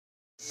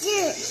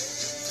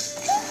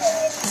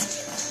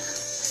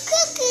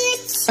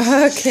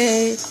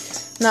Okay.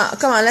 Now,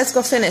 come on, let's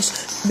go finish.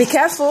 Be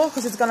careful,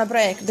 because it's gonna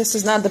break. This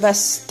is not the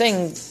best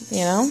thing,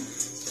 you know?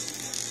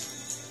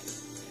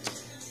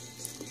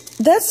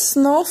 That's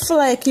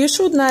snowflake. You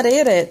should not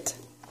eat it.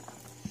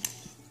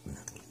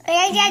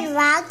 I just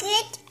rock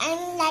it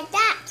and like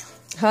that.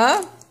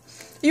 Huh?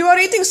 You are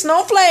eating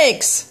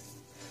snowflakes.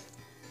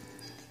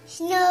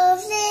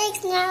 Snowflake,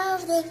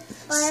 snowflake,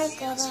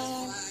 work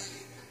away.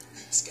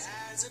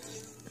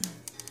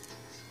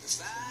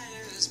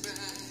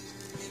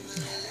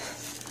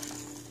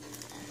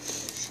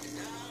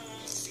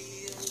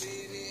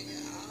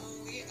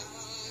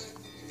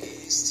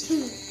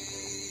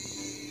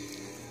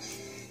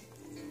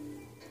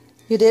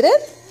 You did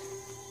it?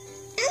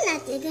 I'm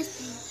not doing it.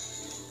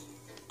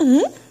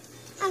 Mm-hmm.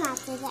 I'm not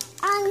doing it.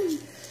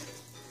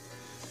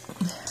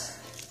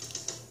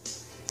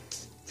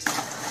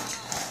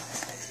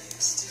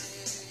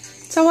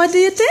 So what do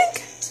you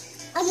think?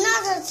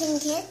 Another thing,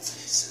 kid.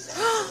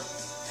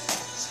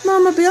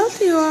 Mama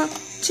built you a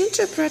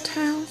gingerbread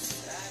house.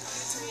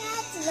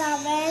 I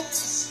love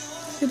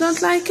it. You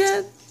don't like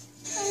it?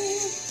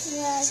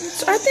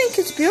 Yes. I think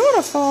it's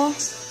beautiful.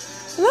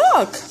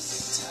 Look.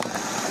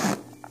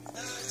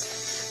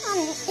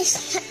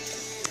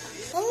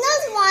 I'm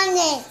not want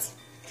it.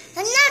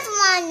 I'm not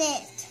want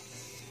it.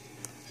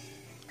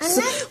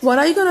 So, what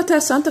are you going to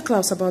tell Santa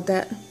Claus about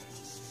that?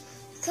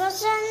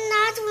 Because I'm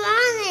not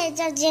want it,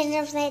 a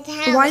gingerbread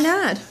house. Why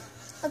not?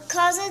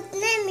 Because it's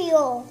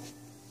new.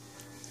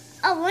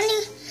 I want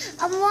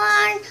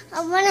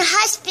a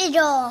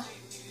hospital.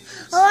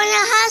 I want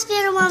a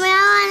hospital, Mommy. I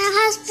want a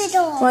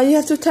hospital. Why you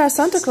have to tell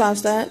Santa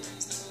Claus that?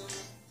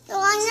 I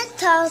want to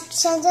tell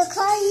Santa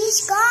Claus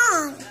he's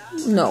gone.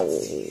 No,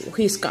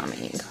 he's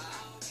coming.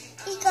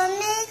 He's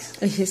coming?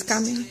 He's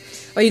coming.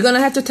 Are you going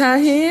to have to tell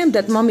him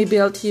that Mommy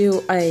built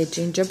you a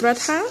gingerbread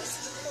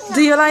house? No.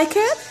 Do you like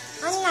it?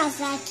 I'm not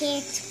like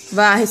it.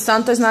 Well, his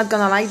Santa's not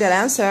going to like that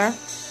answer.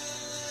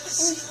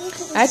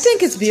 I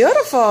think it's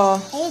beautiful.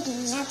 I do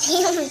not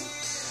him.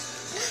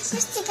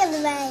 Let's take it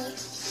away.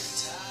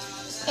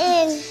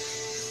 And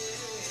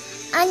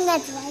I'm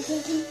not like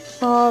it.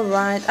 All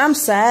right. I'm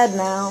sad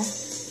now.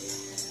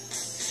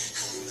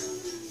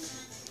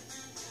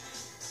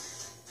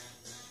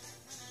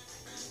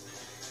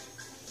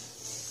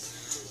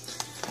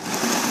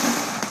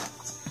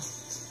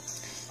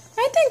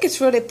 I think it's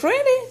really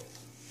pretty.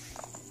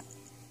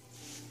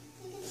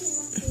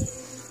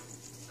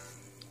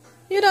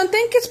 You don't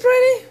think it's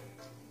pretty?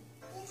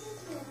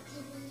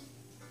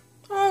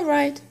 All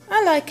right.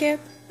 I like it.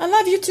 I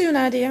love you too,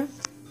 Nadia.